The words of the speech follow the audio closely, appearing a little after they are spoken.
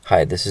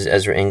Hi, this is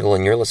Ezra Engel,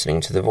 and you're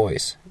listening to The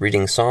Voice,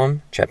 reading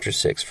Psalm chapter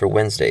 6 for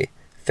Wednesday,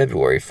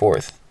 February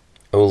 4th.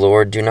 O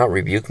Lord, do not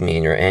rebuke me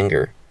in your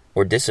anger,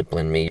 or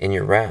discipline me in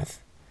your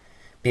wrath.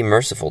 Be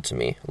merciful to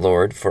me,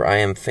 Lord, for I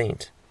am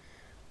faint.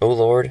 O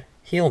Lord,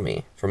 heal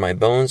me, for my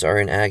bones are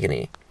in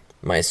agony.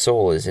 My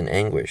soul is in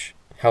anguish.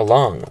 How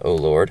long, O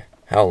Lord,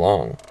 how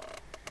long?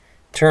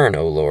 Turn,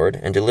 O Lord,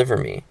 and deliver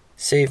me.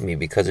 Save me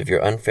because of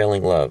your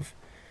unfailing love.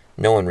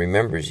 No one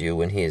remembers you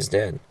when he is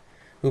dead.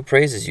 Who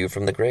praises you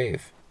from the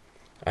grave?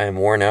 I am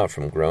worn out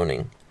from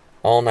groaning.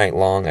 All night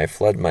long I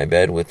flood my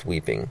bed with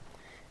weeping,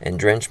 and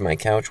drench my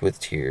couch with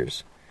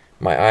tears.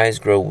 My eyes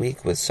grow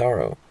weak with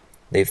sorrow.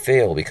 They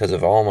fail because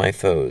of all my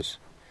foes.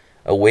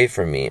 Away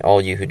from me,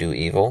 all you who do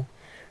evil.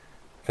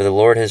 For the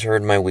Lord has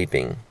heard my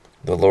weeping.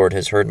 The Lord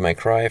has heard my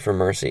cry for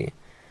mercy.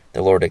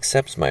 The Lord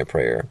accepts my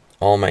prayer.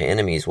 All my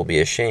enemies will be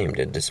ashamed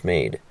and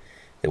dismayed.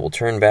 They will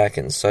turn back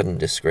in sudden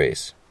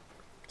disgrace.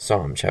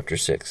 Psalm chapter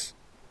 6.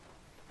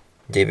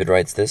 David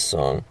writes this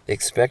song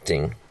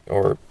expecting,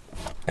 or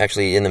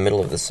actually in the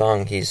middle of the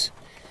song, he's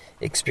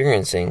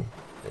experiencing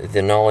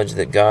the knowledge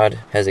that God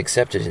has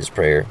accepted his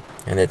prayer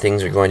and that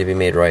things are going to be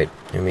made right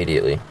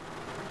immediately.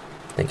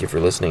 Thank you for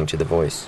listening to The Voice.